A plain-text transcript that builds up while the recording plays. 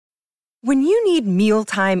When you need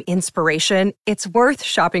mealtime inspiration, it's worth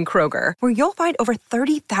shopping Kroger, where you'll find over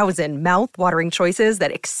 30,000 mouth-watering choices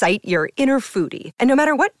that excite your inner foodie. And no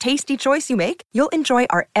matter what tasty choice you make, you'll enjoy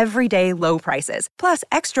our everyday low prices, plus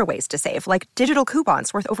extra ways to save, like digital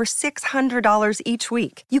coupons worth over $600 each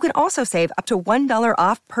week. You can also save up to $1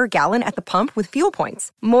 off per gallon at the pump with fuel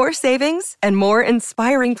points. More savings and more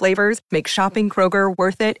inspiring flavors make shopping Kroger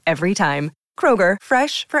worth it every time. Kroger,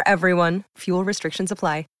 fresh for everyone. Fuel restrictions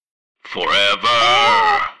apply.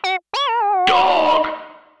 Forever Dog.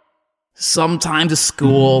 Sometimes a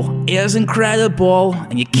school is incredible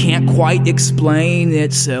and you can't quite explain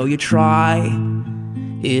it, so you try.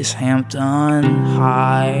 Is Hampton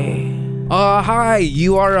High? Hi,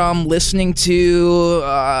 you are listening to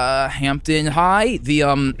Hampton High, the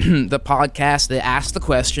the podcast that asks the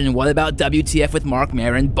question, what about WTF with Mark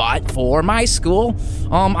Maron, but for my school?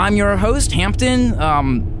 I'm your host, Hampton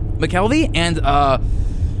McKelvey, and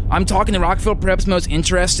I'm talking to Rockville Prep's most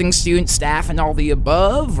interesting student, staff, and all the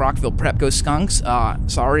above. Rockville Prep, go Skunks.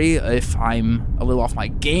 Sorry if I'm a little off my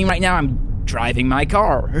game right now. I'm driving my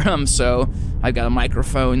car. So I've got a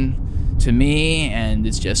microphone to me, and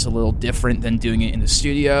it's just a little different than doing it in the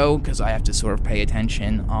studio because I have to sort of pay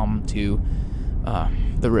attention to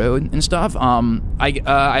the road and stuff.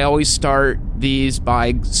 I always start these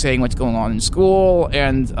by saying what's going on in school,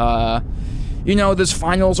 and there's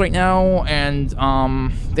finals right now, and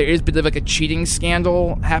there is a bit of like a cheating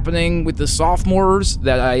scandal happening with the sophomores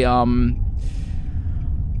that I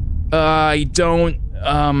don't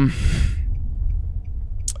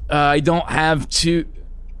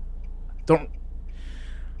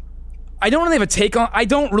really have a take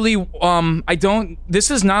on.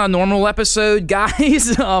 This is not a normal episode,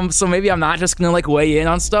 guys. So maybe I'm not just gonna like weigh in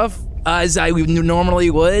on stuff as I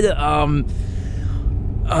normally would.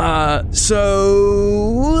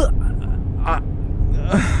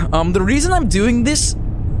 The reason I'm doing this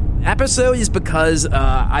episode is because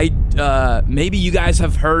maybe you guys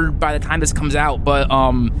have heard by the time this comes out, but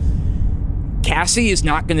Cassie is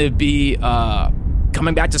not going to be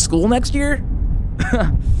coming back to school next year.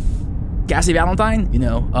 Cassie Valentine,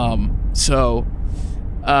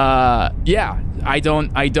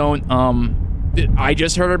 I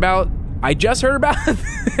just heard about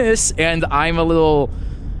this, and I'm a little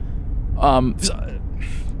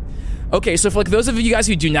okay, so for like those of you guys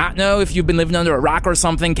who do not know, if you've been living under a rock or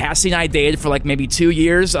something, Cassie and I dated for like maybe 2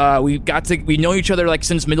 years. We know each other like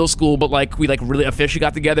since middle school, but like we like really officially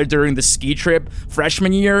got together during the ski trip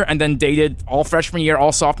freshman year, and then dated all freshman year,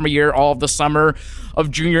 all sophomore year, all of the summer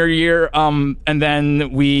of junior year, and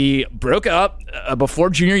then we broke up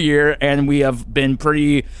before junior year, and we have been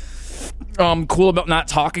pretty cool about not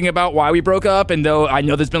talking about why we broke up. And though I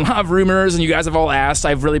know there's been a lot of rumors and you guys have all asked,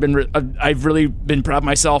 I've really been proud of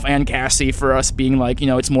myself and Cassie for us being like,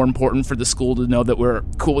 it's more important for the school to know that we're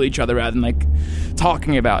cool with each other rather than like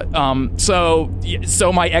talking about so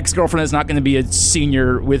my ex-girlfriend is not going to be a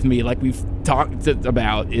senior with me like we've talked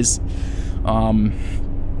about is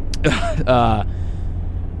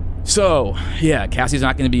so yeah, Cassie's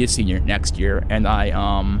not going to be a senior next year, and I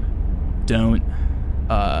don't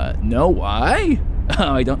know why.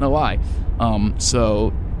 I don't know why.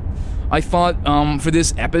 So I thought for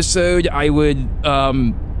this episode I would I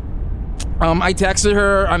texted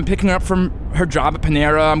her. I'm picking her up from her job at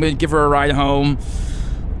Panera. I'm gonna give her a ride home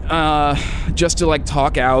just to like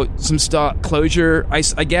talk out some stuff, closure, I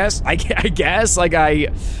guess like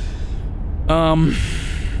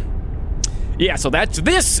yeah, so that's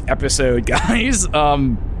this episode, guys.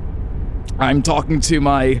 I'm talking to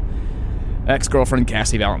my ex-girlfriend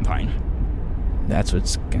Cassie Valentine. That's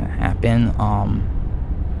what's gonna happen.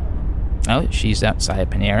 She's outside of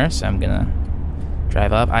Panera, so I'm gonna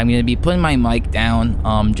drive up. I'm gonna be putting my mic down.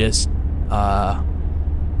 I'm gonna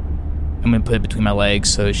put it between my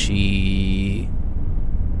legs so she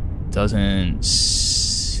doesn't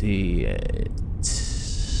see it.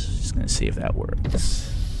 Just gonna see if that works.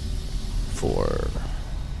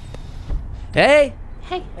 Hey.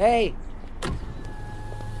 Hi.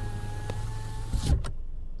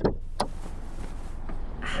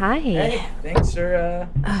 Hey, thanks for,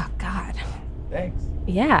 Oh, God. Thanks.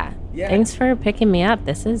 Yeah. Thanks for picking me up.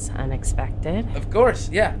 This is unexpected. Of course,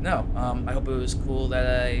 yeah, no. I hope it was cool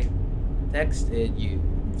that I texted you.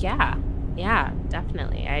 Yeah,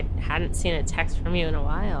 definitely. I hadn't seen a text from you in a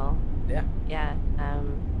while. Yeah. Yeah,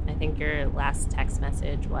 I think your last text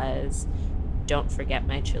message was, "Don't forget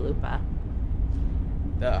my chalupa."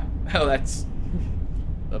 Oh, that's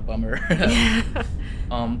a bummer. Yeah.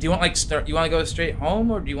 Do you want you want to go straight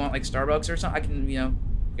home, or do you want like Starbucks or something? I can,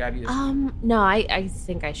 grab you. No, I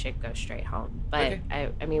think I should go straight home. But okay.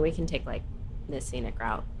 I mean, we can take like the scenic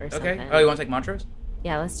route or Okay. something. Oh, you want to take Montrose?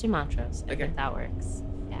 Yeah, let's do Montrose. I Okay. think that works.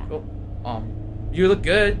 Yeah. Cool. You look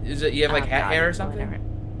good. Is it you have like Oh, hat God, hair or something? whatever.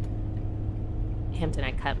 Hampton,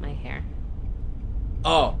 I cut my hair.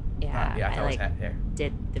 Oh. Yeah, Yeah, I I, thought it was like, hat hair.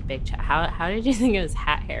 Did the big how did you think it was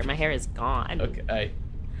hat hair? My hair is gone. Okay. I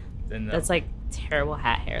didn't know. That's like terrible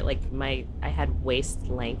hat hair. Like I had waist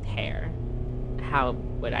length hair. How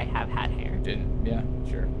would I have hat hair? Didn't. Yeah.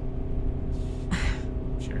 Sure.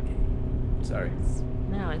 Sure. Sorry.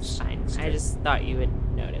 No, it's fine. It's I good. just thought you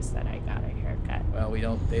would notice that I got a haircut. Well, we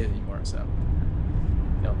don't date anymore, so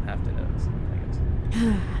you don't have to notice, I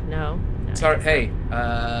guess. No. Sorry. it's Hey.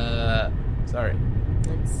 Sorry.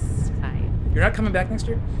 fine. It's fine. You're not coming back next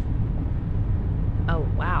year? Oh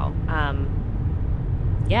wow.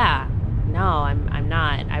 Yeah. No, I'm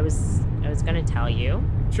not. I was gonna tell you.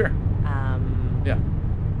 Sure. Yeah.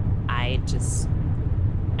 I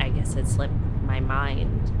guess it slipped my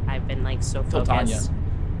mind. I've been like so Told focused. Tanya.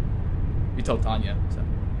 You told Tanya, so.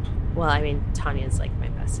 Well, I mean, Tanya's like my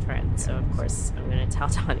best friend, so of course I'm gonna tell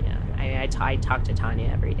Tanya. I talk to Tanya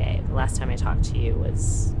every day. The last time I talked to you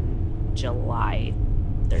was July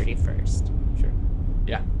 31st. Sure.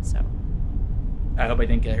 Yeah. So I hope I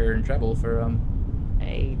didn't get her in trouble for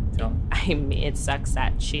I mean, it sucks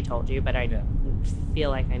that she told you, but I Yeah. feel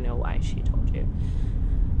like I know why she told you.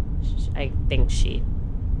 I think she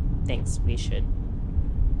thinks we should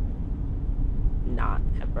not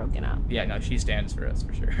have broken up. Yeah, no, she stands for us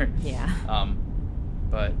for sure. Yeah.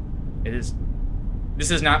 But this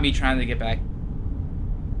is not me trying to get back.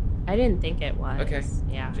 I didn't think it was. Okay.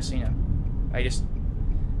 Yeah. Just so you know.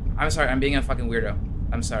 I'm sorry, I'm being a fucking weirdo.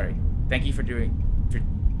 I'm sorry. Thank you for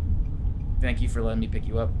letting me pick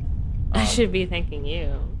you up. I should be thanking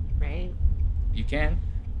you, right? You can.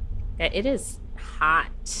 Yeah, it is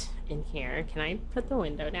hot in here. Can I put the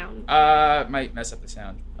window down? Might mess up the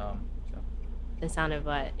sound. So. The sound of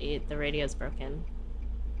what? The radio's broken.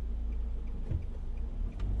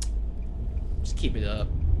 Just keep it up.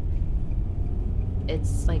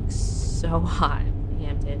 It's like so hot,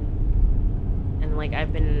 Hampton. And like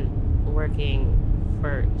I've been working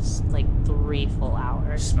for like 3 full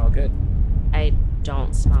hours. Smell good. I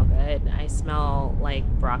don't smell good. I smell like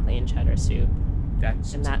broccoli and cheddar soup.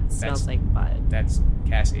 And that smells like butt. That's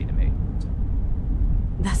Cassie to me.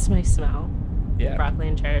 That's my smell. Yeah. Broccoli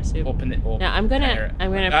and cheddar soup. Open it. No, I'm gonna put No,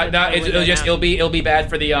 the window down. it'll be bad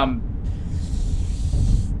for the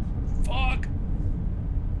Fuck.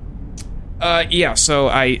 Yeah. So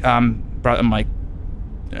I brought a mic,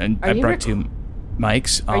 and I brought 2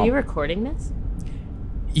 mics. Are you recording this?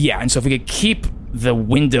 Yeah, and so if we could keep the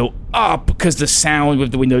window up because the sound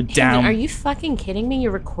with the window down. Are you fucking kidding me?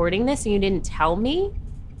 You're recording this and you didn't tell me?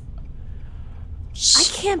 I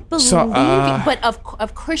can't believe you. But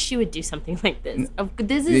of course you would do something like this.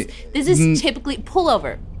 This is typically pull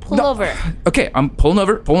over. Okay, I'm pulling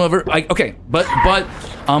over. Okay, but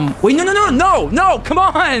wait, no, come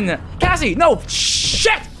on, Cassie, no,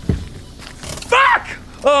 shit, fuck.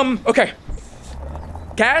 Okay,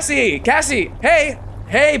 Cassie,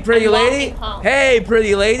 hey, pretty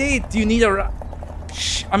lady, do you need a?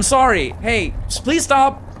 I'm sorry. Hey, please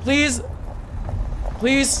stop, please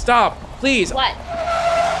stop, please. What?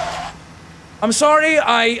 I'm sorry,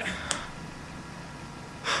 I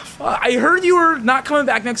heard you were not coming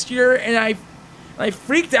back next year, and I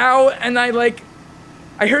freaked out, and I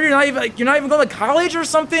heard you're not even going to college or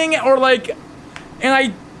something, or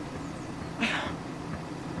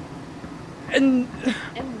and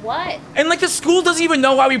what? And the school doesn't even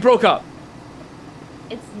know why we broke up.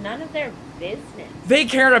 It's none of their business. They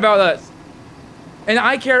cared about us, and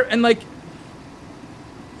I care, and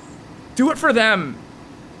do it for them.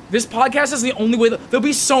 This podcast is the only way. There'll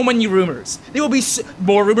be so many rumors. There will be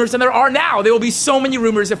more rumors than there are now. There will be so many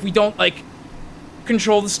rumors if we don't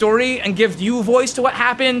control the story and give you a voice to what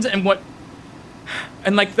happened and what.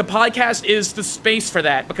 And the podcast is the space for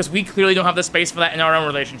that, because we clearly don't have the space for that in our own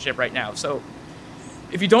relationship right now. So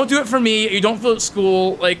if you don't do it for me, you don't feel at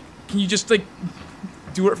school, can you just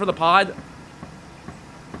do it for the pod?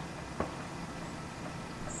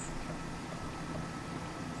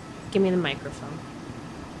 Give me the microphone.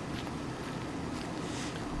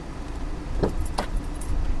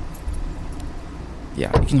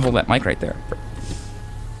 Yeah, you can hold that mic right there.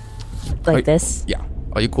 Like this? Yeah.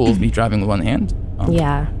 Are you cool with me driving with one hand?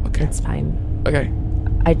 Yeah, okay. It's fine. Okay.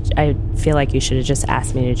 I feel like you should have just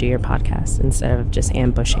asked me to do your podcast instead of just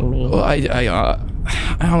ambushing me. Well, I don't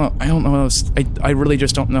know. I don't know what else. I really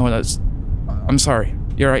just don't know what else. I'm sorry.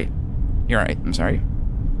 You're right. I'm sorry.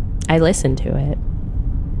 I listened to it.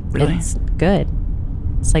 Really? It's good.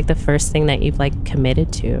 It's the first thing that you've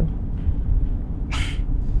committed to.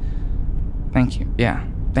 Thank you. Yeah.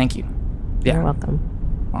 Thank you. Yeah. You're welcome.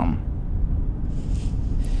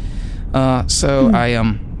 So I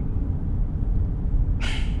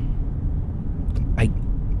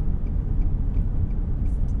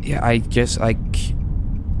just like.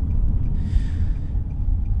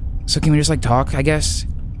 So can we just like talk? I guess.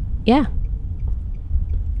 Yeah.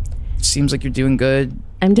 Seems like you're doing good.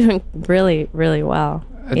 I'm doing really, really well.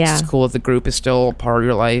 It's cool that the group is still part of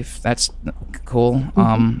your life. That's cool.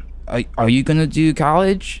 Mm-hmm. Are you gonna do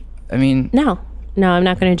college? I mean, No, I'm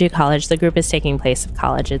not going to do college. The group is taking place of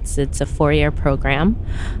college. It's a 4-year program,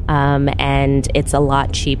 and it's a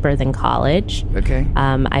lot cheaper than college. okay.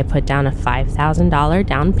 I put down a $5,000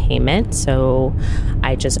 down payment, so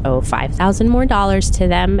I just owe $5,000 more to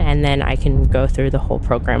them, and then I can go through the whole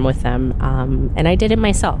program with them. And I did it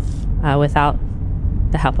myself without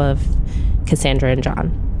the help of Cassandra and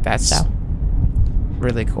John. That's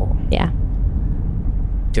really cool. Yeah,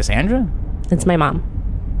 Cassandra? it's my mom.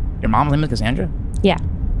 Your mom lived with Cassandra? Yeah.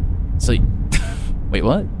 So, wait,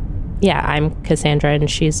 what? Yeah, I'm Cassandra, and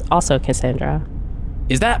she's also Cassandra.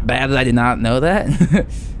 Is that bad that I did not know that?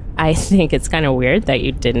 I think it's kind of weird that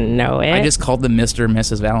you didn't know it. I just called them Mr. and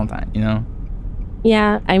Mrs. Valentine, you know?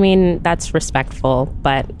 Yeah, I mean, that's respectful,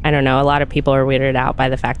 but I don't know. A lot of people are weirded out by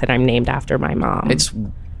the fact that I'm named after my mom.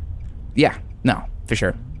 Yeah, no, for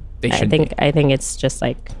sure. They should I think it's just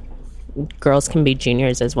like girls can be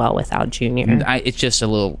juniors as well without junior. It's just a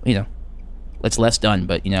little, you know, it's less done,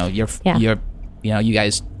 but you know, you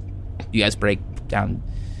guys break down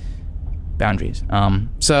boundaries.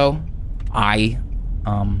 So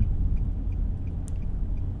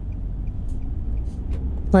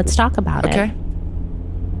Let's talk about it. Okay.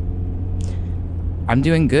 I'm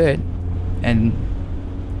doing good, and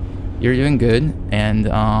you're doing good, and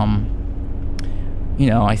you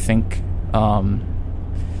know, I think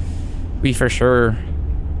we for sure.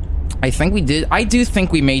 I do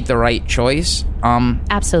think we made the right choice.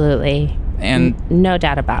 Absolutely. And no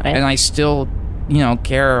doubt about it. And I still, you know,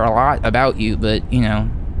 care a lot about you, but you know,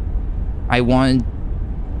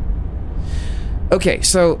 okay,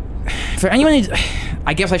 so for anyone,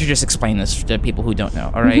 I guess I should just explain this to people who don't know.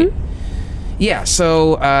 All right. Mm-hmm. Yeah,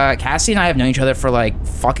 so Cassie and I have known each other for like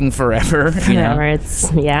fucking forever. You know?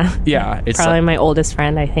 It's like, probably my oldest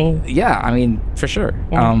friend, I think. Yeah, I mean, for sure.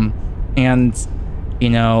 Yeah. And you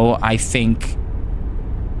know, I think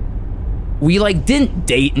we like didn't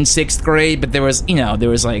date in 6th grade, but there was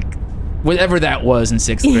like whatever that was in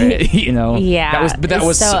 6th grade. You know. Yeah. That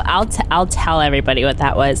was. So I'll tell everybody what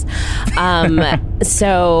that was.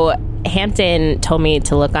 So Hampton told me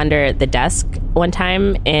to look under the desk one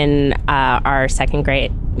time in our 2nd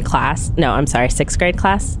grade class. No, I'm sorry, 6th grade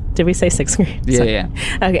class. Did we say 6th grade? Yeah.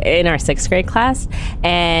 Okay, in our 6th grade class,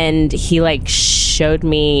 and he like showed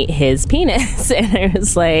me his penis, and I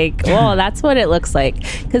was like, "Well, that's what it looks like,"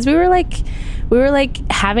 because we were like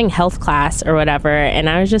having health class or whatever, and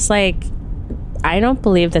I was just like, I don't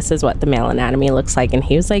believe this is what the male anatomy looks like. And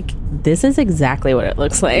he was like, this is exactly what it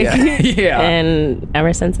looks like. Yeah. And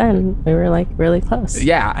ever since then, we were like really close.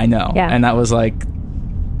 Yeah, I know. Yeah. And that was like,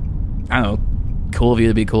 I don't know, cool of you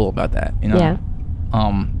to be cool about that, you know? Yeah.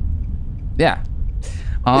 Yeah.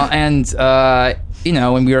 And, you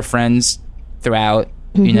know, when we were friends throughout,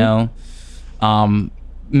 you know,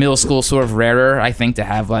 middle school sort of rarer, I think, to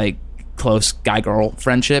have like close guy-girl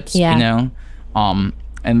friendships, Yeah. you know?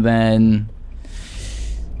 And then,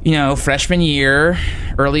 you know, freshman year,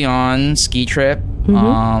 early on, ski trip,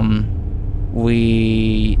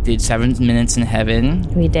 we did 7 Minutes in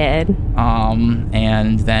Heaven. We did.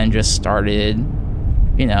 And then just started,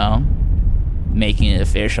 you know, making it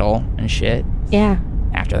official and shit Yeah.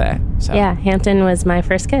 after that. So Yeah. Hampton was my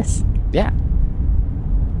first kiss. yeah,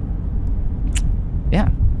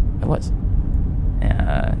 it was.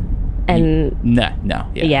 And No.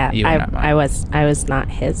 yeah, you were not mine. I was not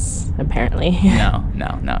his, apparently. No.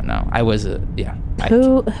 I was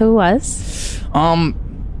Who was?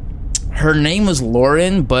 Her name was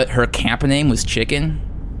Lauren, but her camp name was Chicken.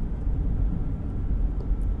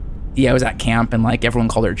 Yeah, I was at camp, and like everyone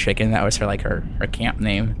called her Chicken. That was her camp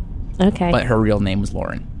name. Okay. But her real name was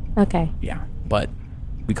Lauren. Okay. Yeah, but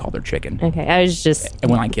we called her Chicken. Okay. I was just.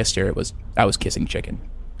 And when I kissed her, I was kissing Chicken.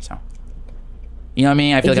 So, you know what I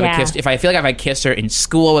mean? I feel like if I kissed her in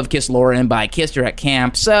school, I've kissed Lauren, but I kissed her at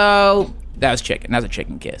camp, so that was Chicken. That was a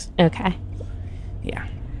Chicken kiss. Okay. Yeah.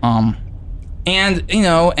 And you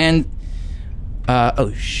know,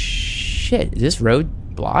 oh shit, is this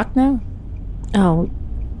road blocked now? Oh,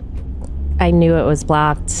 I knew it was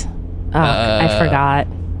blocked. Oh, I forgot.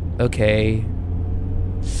 Okay.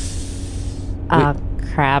 Oh,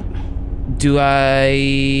 crap.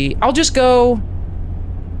 I'll just go.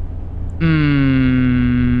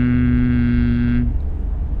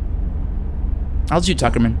 I'll do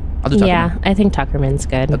Tuckerman. I'll do Tuckerman. Yeah, I think Tuckerman's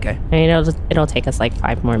good. Okay. I mean, it'll take us like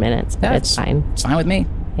 5 more minutes, but it's fine. It's fine with me.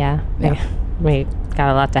 Yeah. Yeah. We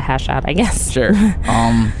got a lot to hash out, I guess. Sure.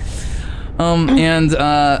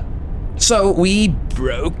 So we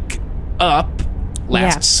broke up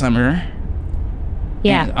last summer.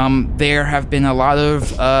 Yeah. And, there have been a lot of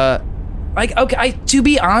to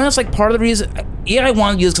be honest, like part of the reason, I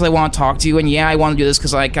want to do this because I want to talk to you, and I want to do this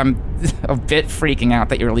because like I'm a bit freaking out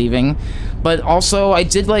that you're leaving, but also I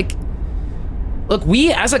did look,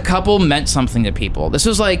 we as a couple meant something to people. This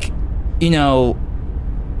was like,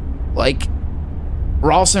 like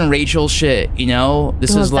Ross and Rachel shit,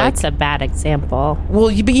 This was like, that's a bad example. Well,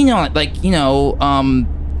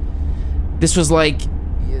 this was like,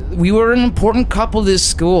 we were an important couple to this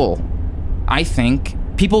school. I think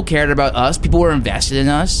people cared about us. People were invested in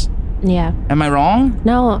us. Yeah. Am I wrong?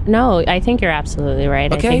 No. I think you're absolutely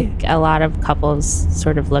right. Okay. I think a lot of couples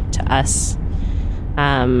sort of look to us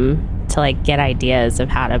to like get ideas of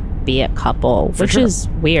how to be a couple, which is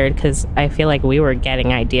weird because I feel like we were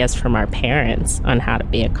getting ideas from our parents on how to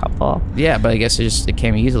be a couple. Yeah, but I guess it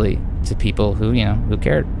came easily to people who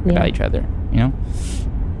cared about each other. Yeah,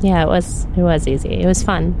 it was easy. It was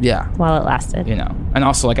fun. Yeah. While it lasted. And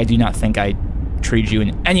also, like, I do not think I treat you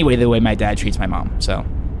in any way the way my dad treats my mom. So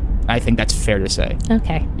I think that's fair to say.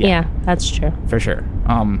 Okay. Yeah, that's true. For sure.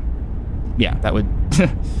 Yeah, that would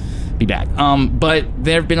be bad. But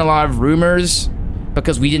there have been a lot of rumors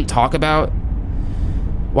because we didn't talk about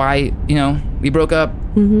why, we broke up.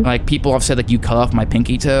 Mm-hmm. Like, people have said, like, you cut off my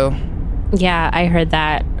pinky toe. Yeah, I heard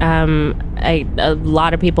that. A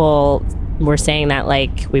lot of people were saying that,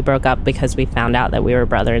 like, we broke up because we found out that we were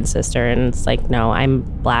brother and sister, and it's like, no, I'm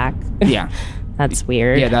black. Yeah. That's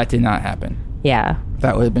weird. Yeah, that did not happen. Yeah.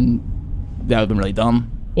 That would have been really dumb.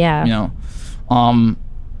 Yeah. I'm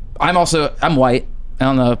white. I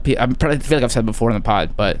don't know. I feel like I've said before in the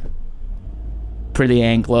pod, but pretty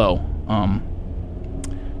Anglo.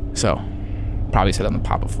 So probably said on the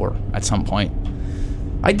pod before at some point.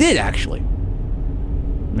 I did actually.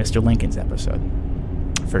 Mr. Lincoln's episode,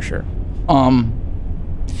 for sure.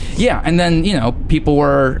 Yeah, and then people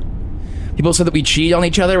said that we cheat on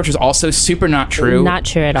each other, which is also super not true. Not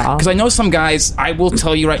true at all. Because I know some guys, I will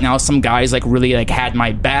tell you right now, some guys like really like had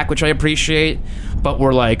my back, which I appreciate, but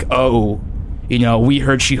were like, oh, we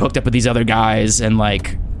heard she hooked up with these other guys, and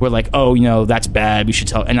like we're like, oh, that's bad. We should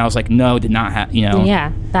tell. And I was like, no, did not have.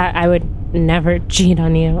 Yeah, that I would never cheat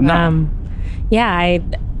on you. No. Yeah,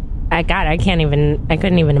 I couldn't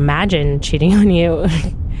even imagine cheating on you.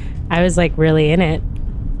 I was like really in it.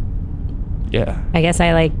 Yeah. I guess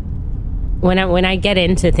I like when I get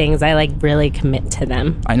into things, I like really commit to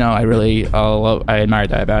them. I know. I really I admire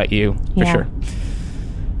that about you for sure.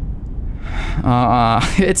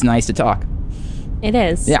 It's nice to talk. It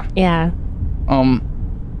is. Yeah. Yeah.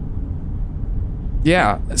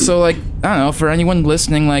 Yeah. So like, I don't know, for anyone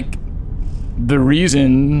listening, like the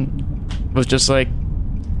reason was just like,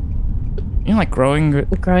 like growing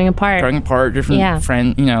apart, different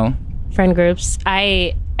friend groups.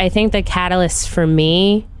 I think the catalyst for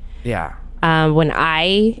me, when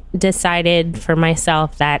I decided for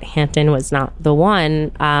myself that Hampton was not the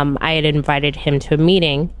one, I had invited him to a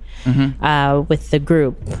meeting with the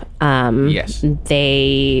group. Yes.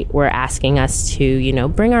 They were asking us to,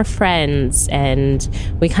 bring our friends, and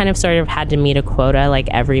we kind of sort of had to meet a quota like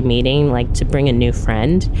every meeting, like to bring a new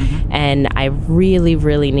friend. And I really,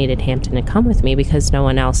 really needed Hampton to come with me because no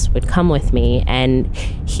one else would come with me. And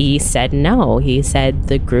he said no. He said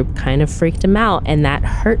the group kind of freaked him out, and that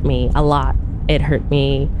hurt me a lot. It hurt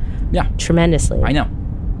me tremendously. I know.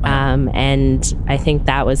 And I think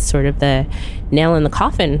that was sort of the nail in the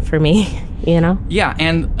coffin for me, Yeah,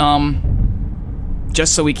 and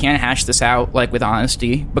just so we can hash this out, like, with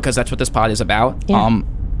honesty, because that's what this pod is about.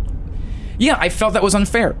 Yeah. I felt that was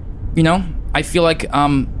unfair. I feel like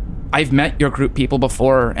I've met your group people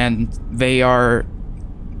before, and they are,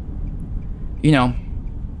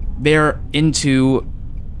 they're into.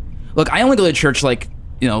 Look, I only go to church like,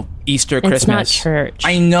 Easter, Christmas. It's not church.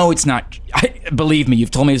 I know it's not. Believe me,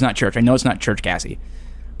 you've told me it's not church. I know it's not church, Cassie.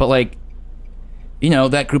 But like,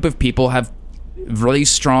 that group of people have really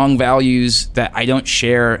strong values that I don't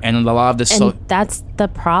share, and a lot of this. And that's the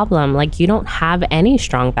problem. Like, you don't have any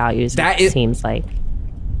strong values. It seems like.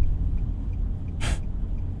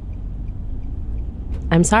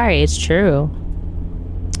 I'm sorry, it's true.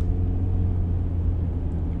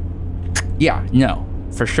 Yeah, no,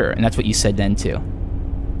 for sure, and that's what you said then too.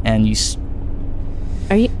 And you.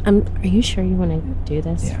 Are you sure you want to do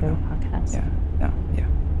this for a podcast? Yeah. No. Yeah.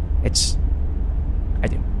 I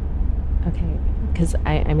do. Okay, because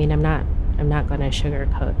I'm I'm not going to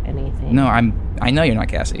sugarcoat anything. No, I know you're not,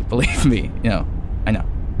 Cassie. Believe me. I know.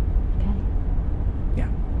 Okay. Yeah.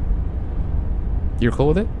 You're cool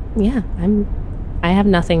with it? Yeah, I have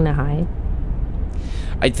nothing to hide.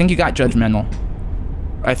 I think you got judgmental.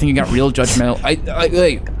 I think you got real judgmental. I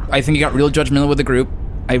think you got real judgmental with the group.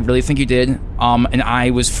 I really think you did. And I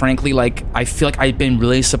was frankly like, I feel like I've been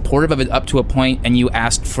really supportive of it up to a point, and you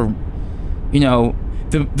asked for, you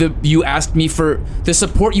asked me for the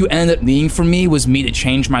support you ended up needing from me was me to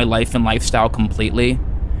change my life and lifestyle completely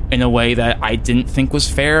in a way that I didn't think was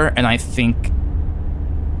fair, and I think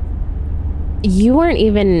you weren't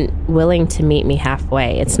even willing to meet me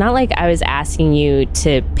halfway. It's not like I was asking you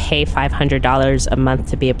to pay $500 a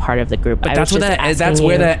month to be a part of the group. But that's where that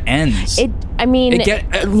ends.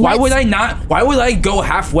 Why would I go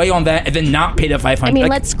halfway on that and then not pay the $500? I mean,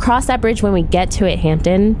 let's cross that bridge when we get to it,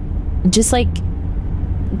 Hampton. Just like,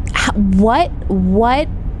 what would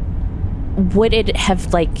it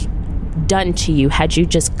have done to you had you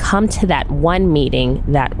just come to that one meeting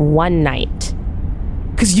that one night?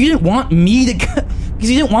 Because you didn't want me to go.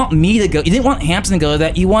 Because you didn't want me to go. You didn't want Hampton to go to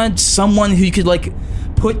that. You wanted someone who you could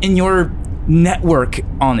put in your network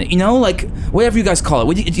on it. Whatever you guys call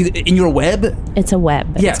it. In your web. It's a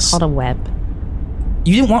web. Yes. It's called a web.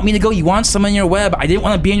 You didn't want me to go. You wanted someone in your web. I didn't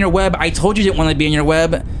want to be in your web. I told you didn't want to be in your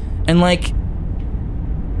web, and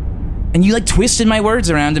you twisted my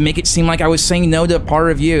words around to make it seem like I was saying no to a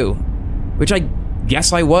part of you, which I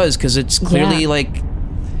guess I was, because it's clearly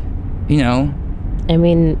I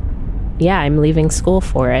mean, yeah, I'm leaving school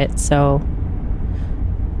for it, so...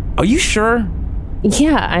 Are you sure?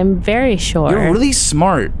 Yeah, I'm very sure. You're really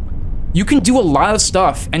smart. You can do a lot of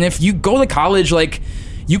stuff, and if you go to college,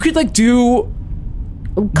 you could do...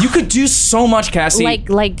 You could do so much, Cassie.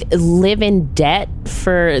 Like live in debt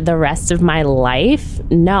for the rest of my life?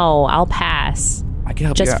 No, I'll pass. I can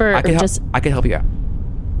help you out. I can help you out.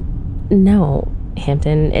 No,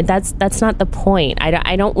 Hampton, that's not the point.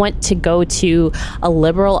 I don't want to go to a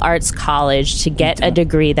liberal arts college to get a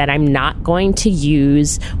degree that I'm not going to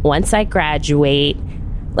use once I graduate.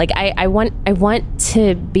 I want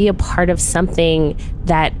to be a part of something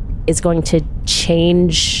that is going to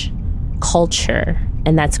change culture,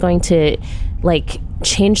 and that's going to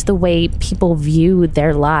change the way people view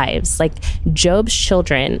their lives. Job's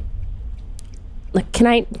children. Can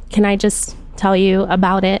I just tell you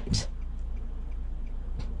about it?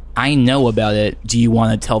 I know about it. Do you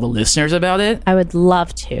want to tell the listeners about it? I would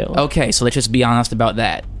love to. Okay, so let's just be honest about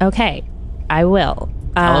that. Okay, I will.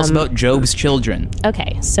 Tell us about Job's children.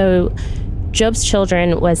 Okay, so Job's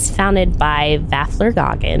Children was founded by Vafler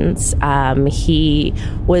Goggins. He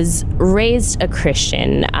was raised a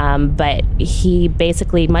Christian, but he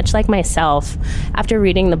basically, much like myself, after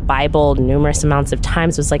reading the Bible numerous amounts of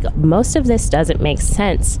times, was like, most of this doesn't make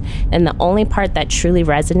sense. And the only part that truly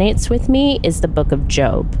resonates with me is the book of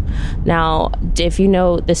Job. Now, if you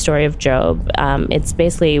know the story of Job, it's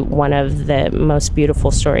basically one of the most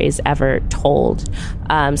beautiful stories ever told.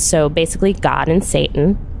 So basically, God and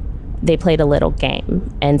Satan, they played a little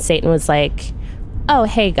game, and Satan was like, oh,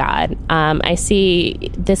 hey, God, I see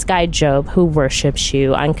this guy Job who worships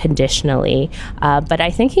you unconditionally, but I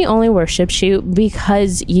think he only worships you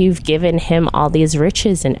because you've given him all these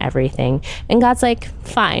riches and everything. And God's like,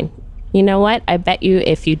 fine. You know what? I bet you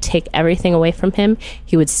if you take everything away from him,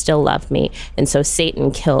 he would still love me. And so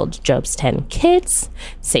Satan killed Job's 10 kids.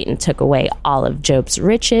 Satan took away all of Job's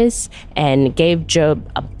riches and gave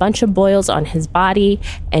Job a bunch of boils on his body,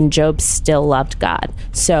 and Job still loved God.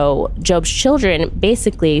 So Job's children,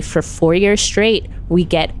 basically for 4 years straight, we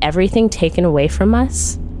get everything taken away from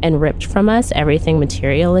us and ripped from us, everything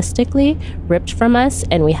materialistically ripped from us,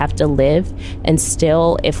 and we have to live. And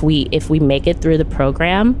still, if we make it through the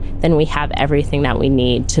program, then we have everything that we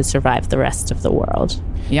need to survive the rest of the world.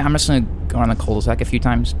 Yeah, I'm just gonna go on the cul-de-sac a few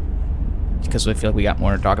times because I feel like we got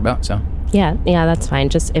more to talk about. So yeah, that's fine.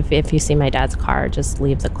 Just if you see my dad's car, just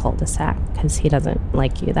leave the cul-de-sac because he doesn't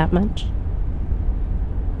like you that much.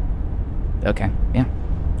 Okay, yeah.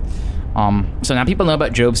 So now people know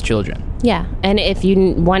about Job's children. Yeah, and if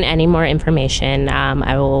you want any more information,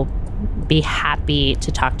 I will be happy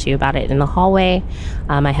to talk to you about it in the hallway.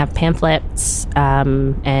 I have pamphlets,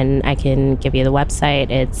 and I can give you the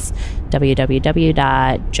website. It's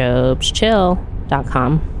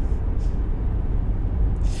www.jobschill.com.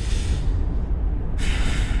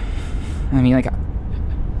 I mean,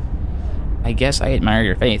 I guess I admire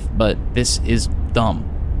your faith, but this is dumb.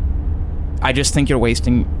 I just think you're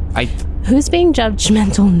wasting... Who's being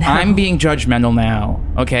judgmental now? I'm being judgmental now,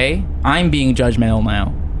 okay? I'm being judgmental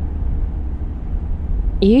now.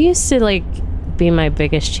 You used to, be my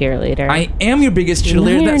biggest cheerleader. I am your biggest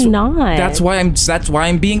cheerleader. No, you're not. That's literally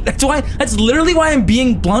why I'm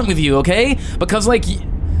being blunt with you, okay? Because like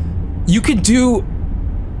you could do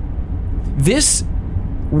this.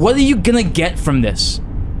 What are you gonna get from this?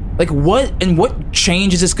 Like what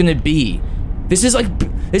change is this gonna be? This is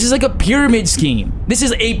like a pyramid scheme. This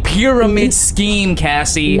is a pyramid scheme,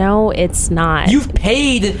 Cassie. No, it's not. You've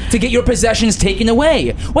paid to get your possessions taken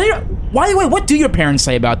away. What do your parents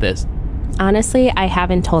say about this? Honestly, I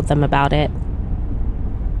haven't told them about it.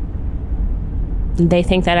 They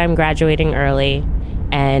think that I'm graduating early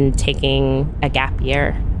and taking a gap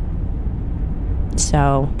year.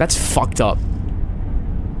 So... That's fucked up.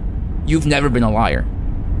 You've never been a liar.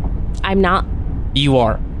 I'm not You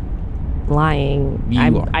are. lying.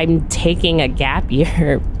 You are. I'm taking a gap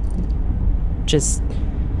year. Just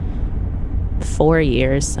 4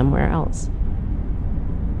 years somewhere else.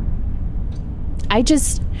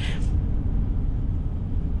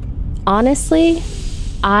 Honestly,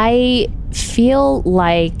 I feel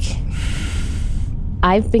like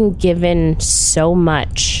I've been given so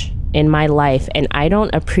much in my life and I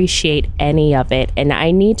don't appreciate any of it, and I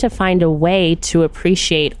need to find a way to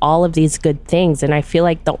appreciate all of these good things, and I feel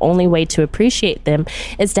like the only way to appreciate them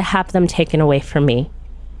is to have them taken away from me.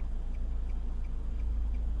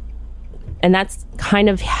 And that's kind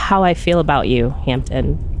of how I feel about you,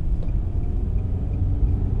 Hampton.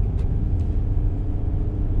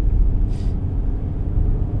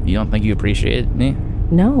 You don't think you appreciate me?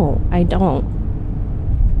 No, I don't.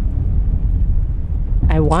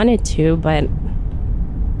 I wanted to, but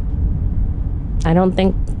I don't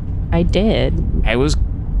think I did. I was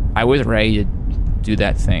ready to do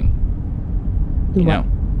that thing. You know?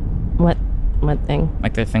 What thing?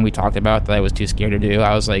 Like the thing we talked about that I was too scared to do.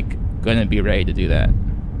 I was like gonna be ready to do that.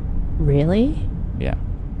 Really? Yeah.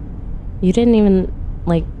 You didn't even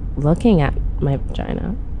like looking at my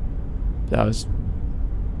vagina. So I was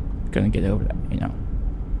gonna get over that, you know.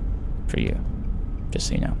 For you. Just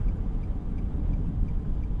so you know.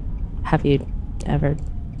 Have you ever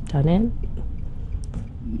done it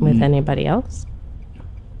with anybody else?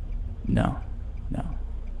 No.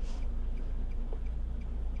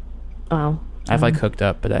 Well, I've like hooked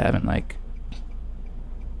up, but I haven't like,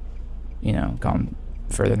 you know, gone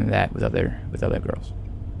further than that with other girls.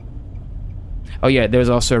 Oh yeah, there was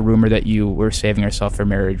also a rumor that you were saving yourself for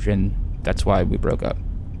marriage, and that's why we broke up.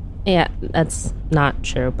 yeah, that's not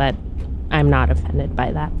true, but I'm not offended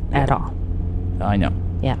by that at all. I know.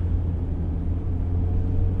 Yeah.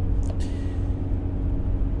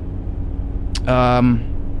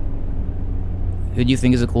 Who do you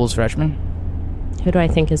think is the coolest freshman? Who do I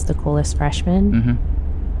think is the coolest freshman?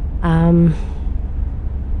 Mm-hmm.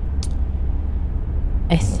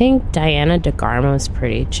 I think Diana DeGarmo's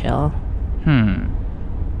pretty chill.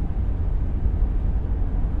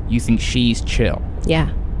 You think she's chill?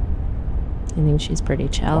 Yeah. I think she's pretty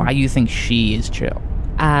chill. Why do you think she is chill?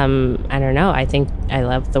 I don't know. I think I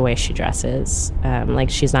love the way she dresses. Like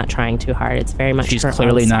she's not trying too hard. It's very much She's her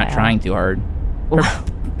clearly own not style. trying too hard.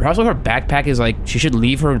 Also, her backpack is like, she should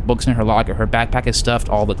leave her books in her locker. Her backpack is stuffed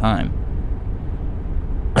all the time.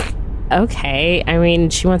 Okay. I mean,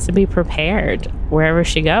 she wants to be prepared wherever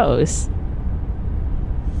she goes.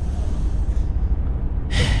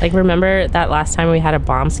 Like, remember that last time we had a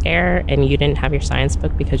bomb scare and you didn't have your science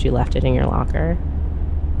book because you left it in your locker?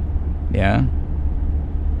 Yeah.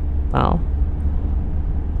 Well,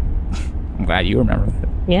 I'm glad you remember that.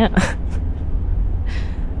 yeah.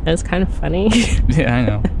 It was kind of funny. Yeah, I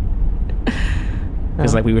know.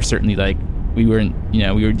 Because like we were certainly like, we weren't, you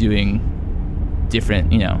know, we were doing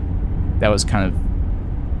different, you know, that was,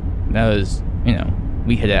 you know,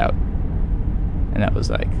 we hit out. And that was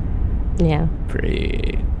like, Yeah.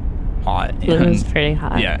 pretty hot. It was pretty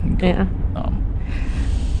hot. Yeah. Cool. Yeah.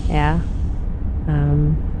 Yeah.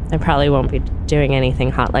 I probably won't be doing anything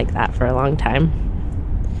hot like that for a long time.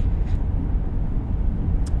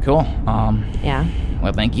 Cool. Yeah.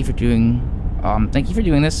 Well, thank you for doing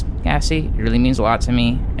this, Cassie. It really means a lot to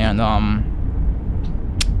me. And,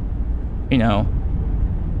 you know,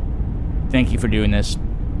 thank you for doing this.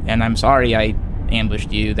 And I'm sorry I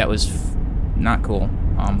ambushed you. That was not cool.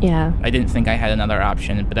 Yeah. I didn't think I had another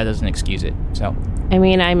option, but that doesn't excuse it. So, I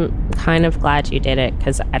mean, I'm kind of glad you did it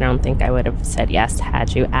because I don't think I would have said yes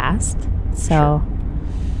had you asked. So,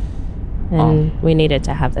 and we needed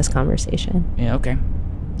to have this conversation. yeah, okay.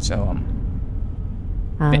 So,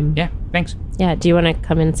 yeah, thanks. Yeah. Do you want to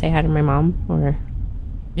come and say hi to my mom or?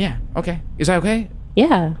 Yeah, okay. Is that okay?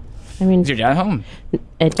 Yeah. I mean, Is your dad home?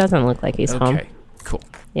 it doesn't look like he's home. Okay, cool.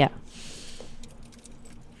 Yeah.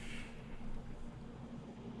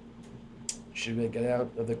 Should we get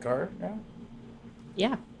out of the car now?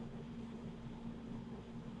 Yeah.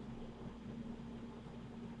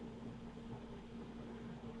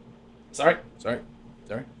 Sorry.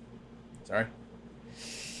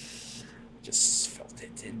 Just felt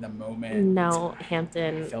it in the moment. No,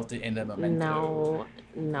 Hampton. Felt it in the moment.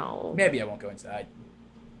 No. Maybe I won't go inside.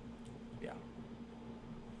 Yeah.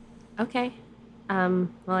 Okay. Well,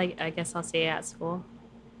 I guess I'll see you at school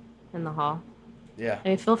in the hall. Yeah. I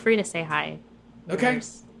mean, feel free to say hi. Okay.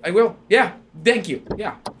 Yours. I will. Yeah. Thank you.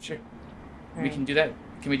 Yeah. Sure. All We right. can do that.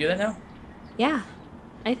 Can we do that now? Yeah,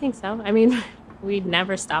 I think so. I mean, we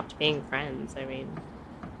never stopped being friends. I mean,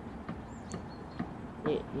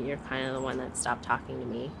 you're kind of the one that stopped talking to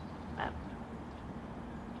me. But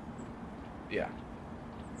Yeah.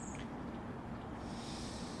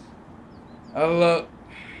 I'll,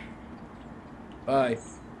 bye.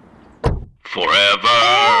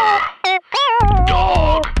 Forever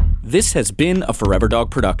Dog. This has been a Forever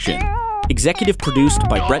Dog production. Executive produced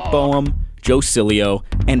by Brett Boehm, Joe Cilio,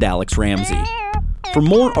 and Alex Ramsey. For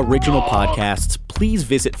more original podcasts, please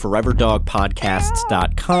visit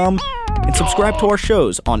foreverdogpodcasts.com and subscribe to our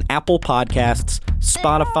shows on Apple Podcasts,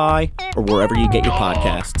 Spotify, or wherever you get your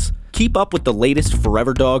podcasts. Keep up with the latest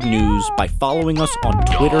Forever Dog news by following us on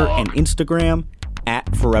Twitter and Instagram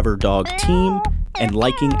 @ForeverDogTeam and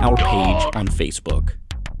liking our page on Facebook.